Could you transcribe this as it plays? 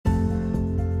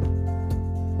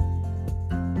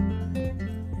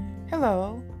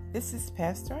Hello, this is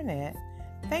Pastor Annette.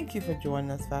 Thank you for joining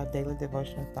us for our daily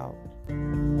devotional thought.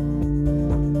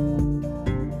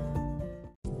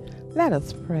 Let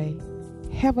us pray.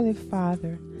 Heavenly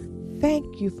Father,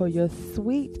 thank you for your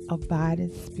sweet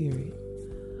abiding spirit.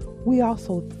 We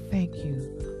also thank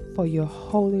you for your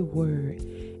holy word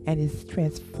and its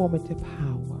transformative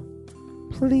power.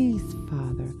 Please,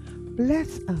 Father,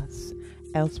 bless us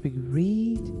as we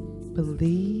read,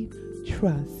 believe,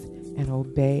 trust, and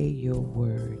obey your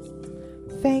word.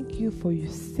 Thank you for you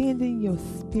sending your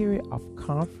spirit of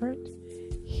comfort,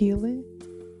 healing,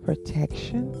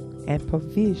 protection, and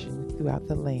provision throughout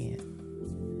the land.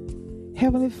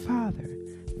 Heavenly Father,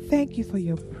 thank you for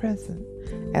your presence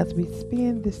as we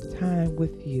spend this time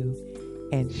with you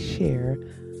and share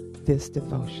this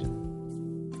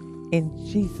devotion. In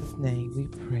Jesus' name we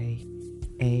pray,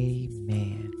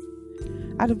 amen.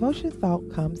 Our devotion thought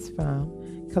comes from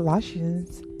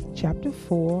Colossians chapter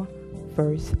 4,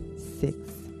 verse 6.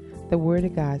 The Word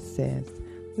of God says,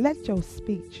 "Let your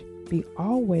speech be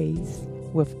always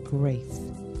with grace,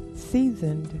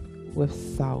 seasoned with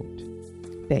salt,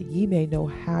 that ye may know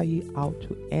how ye ought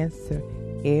to answer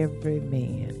every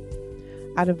man."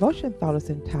 Our devotion thought is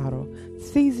entitled,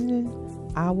 "Seasoning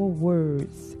Our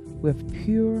Words with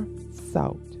Pure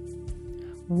Salt."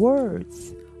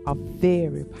 Words are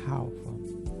very powerful.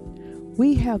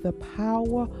 We have the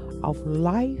power of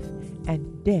life and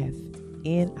death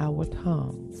in our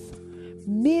tongues.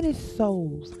 Many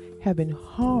souls have been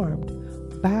harmed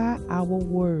by our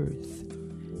words.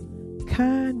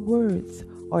 Kind words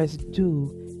are as dew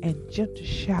and gentle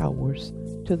showers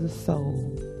to the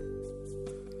soul.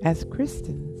 As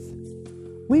Christians,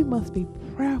 we must be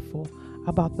prayerful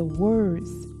about the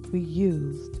words we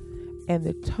used and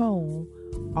the tone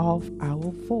of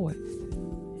our voice.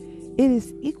 It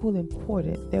is equally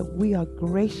important that we are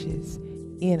gracious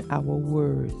in our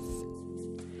words.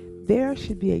 There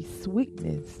should be a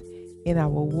sweetness in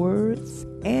our words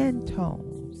and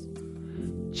tones.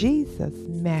 Jesus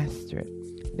mastered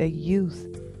the use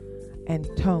and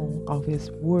tone of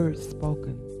his words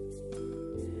spoken.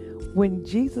 When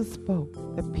Jesus spoke,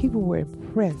 the people were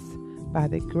impressed by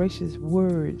the gracious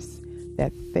words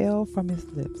that fell from his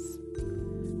lips.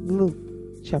 Luke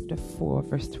chapter 4,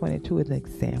 verse 22 is an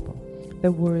example.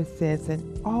 The word says, "And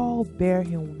all bear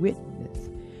him witness,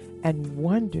 and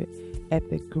wondered at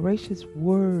the gracious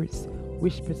words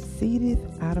which proceeded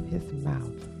out of his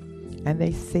mouth. And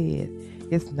they said,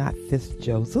 Is not this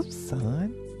Joseph's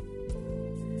son?"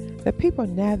 The people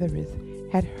of Nazareth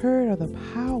had heard of the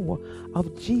power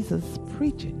of Jesus'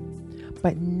 preaching,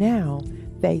 but now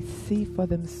they see for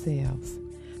themselves.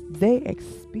 They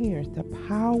experienced the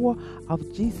power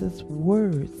of Jesus'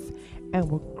 words and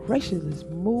were graciously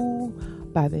moved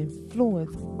by the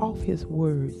influence of his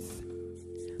words.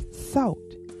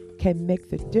 Salt can make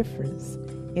the difference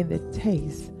in the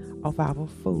taste of our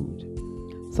food,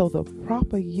 so the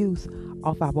proper use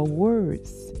of our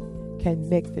words can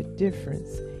make the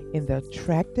difference in the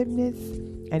attractiveness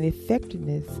and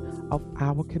effectiveness of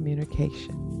our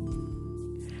communication.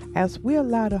 As we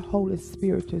allow the Holy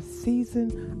Spirit to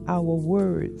season our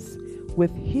words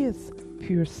with his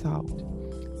pure salt,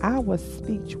 our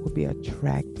speech will be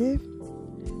attractive,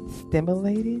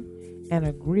 stimulating, and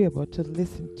agreeable to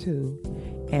listen to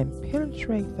and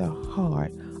penetrate the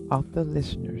heart of the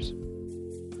listeners.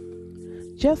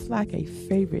 Just like a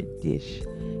favorite dish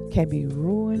can be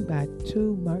ruined by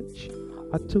too much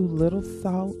or too little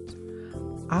salt,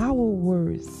 our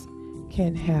words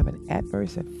can have an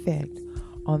adverse effect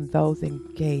on those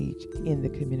engaged in the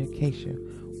communication,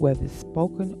 whether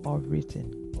spoken or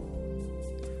written.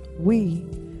 We,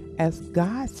 as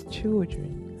God's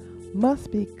children,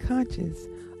 must be conscious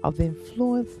of the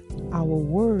influence our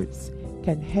words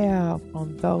can have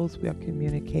on those we are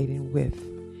communicating with.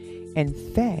 In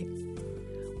fact,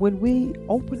 when we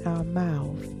open our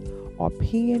mouth or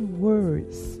pen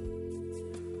words,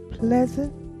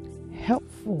 pleasant,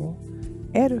 helpful,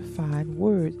 edifying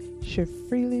words should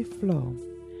freely flow.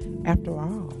 After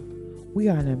all, we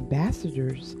are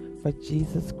ambassadors for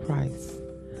Jesus Christ.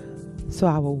 So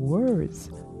our words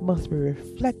must be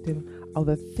reflective of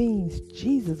the things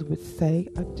Jesus would say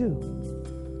or do.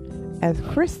 As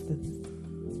Christians,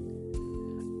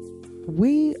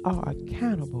 we are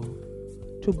accountable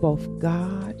to both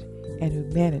God and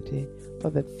humanity for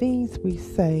the things we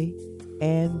say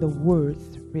and the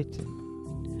words written.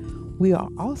 We are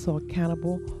also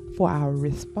accountable for our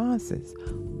responses,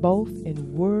 both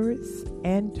in words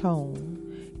and tone,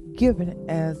 given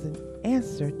as an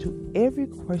answer to every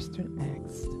question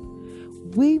asked.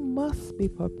 We must be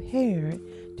prepared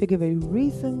to give a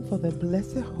reason for the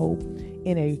blessed hope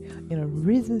in a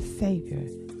risen Savior,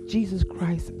 Jesus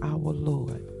Christ our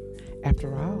Lord.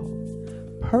 After all,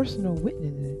 personal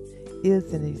witnessing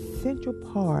is an essential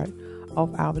part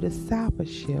of our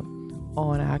discipleship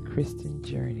on our Christian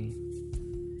journey.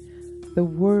 The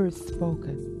words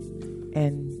spoken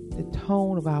and the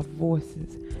tone of our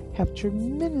voices have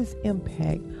tremendous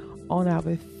impact on our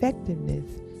effectiveness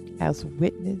as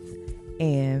witness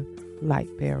and light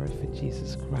bearers for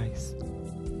Jesus Christ.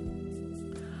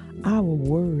 Our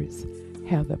words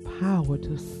have the power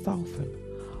to soften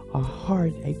or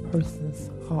harden a person's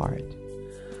heart.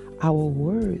 Our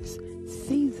words,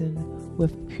 seasoned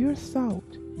with pure salt,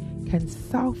 can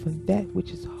soften that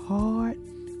which is hard,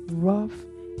 rough,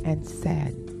 and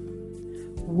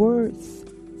saddened. Words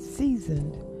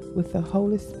seasoned with the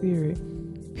Holy Spirit,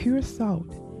 pure salt,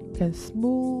 can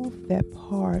smooth that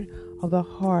part of the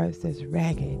heart that's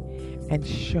ragged and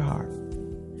sharp.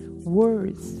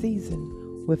 Words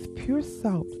seasoned with pure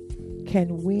salt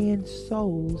can win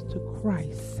souls to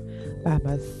Christ by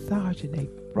massaging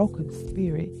a broken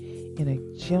spirit in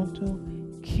a gentle,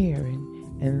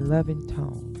 caring, and loving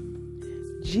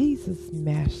tone. Jesus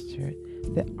mastered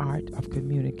the art of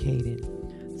communicating,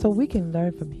 so we can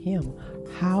learn from him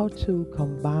how to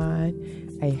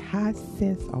combine a high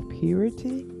sense of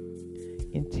purity,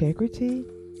 integrity,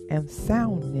 and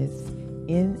soundness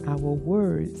in our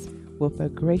words with a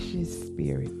gracious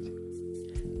spirit.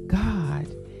 God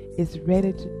is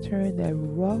ready to turn that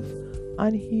rough,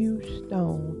 unhinged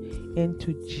stone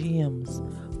into gems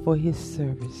for his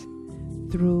service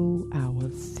through our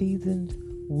seasoned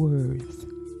words,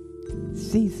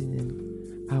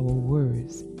 seasoning our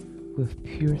words with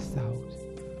pure salt.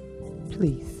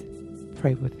 Please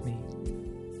pray with me.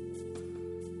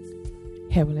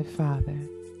 Heavenly Father,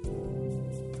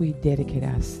 we dedicate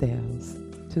ourselves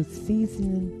to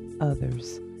seasoning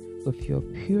others with your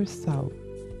pure salt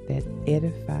that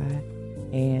edify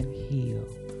and heal.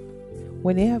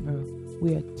 Whenever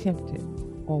we are tempted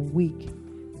or weak,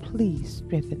 please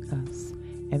strengthen us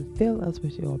and fill us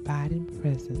with your abiding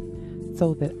presence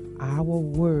so that our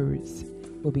words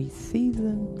will be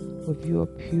seasoned with your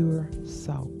pure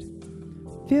salt.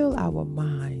 Fill our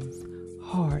minds,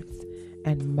 hearts,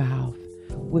 and mouth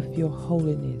with your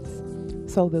holiness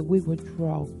so that we will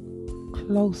draw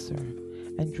closer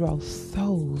and draw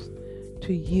souls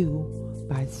to you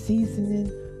by seasoning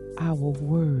our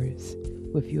words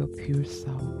with your pure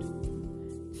salt.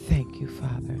 Thank you,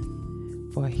 Father,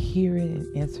 for hearing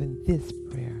and answering this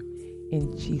prayer.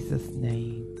 In Jesus'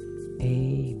 name,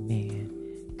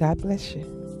 amen. God bless you.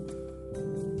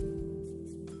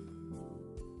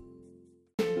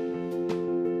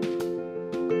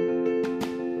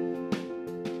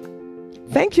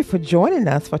 Thank you for joining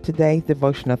us for today's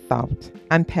devotional thought.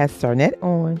 I'm Pastor Arnett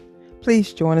Owen.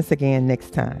 Please join us again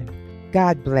next time.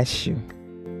 God bless you.